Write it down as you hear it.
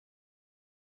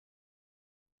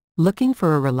Looking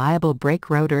for a reliable brake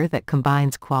rotor that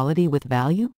combines quality with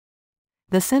value?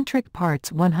 The Centric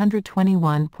Parts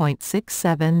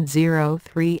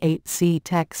 121.67038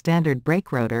 C-Tek Standard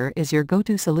Brake Rotor is your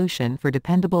go-to solution for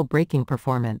dependable braking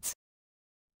performance.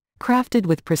 Crafted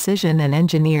with precision and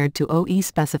engineered to OE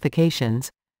specifications,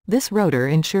 this rotor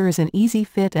ensures an easy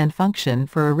fit and function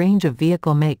for a range of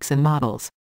vehicle makes and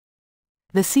models.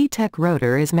 The C-Tek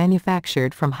rotor is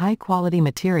manufactured from high-quality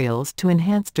materials to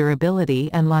enhance durability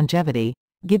and longevity,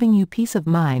 giving you peace of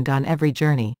mind on every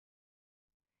journey.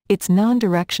 Its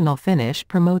non-directional finish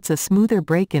promotes a smoother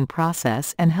break-in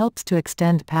process and helps to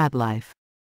extend pad life.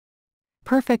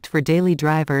 Perfect for daily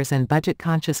drivers and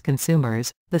budget-conscious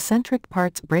consumers, the Centric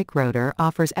Parts brake rotor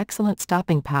offers excellent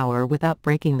stopping power without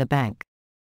breaking the bank.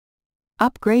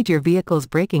 Upgrade your vehicle's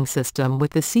braking system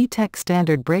with the C-Tek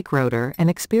Standard Brake Rotor and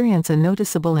experience a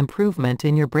noticeable improvement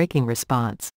in your braking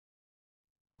response.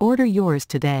 Order yours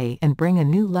today and bring a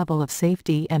new level of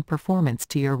safety and performance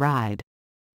to your ride.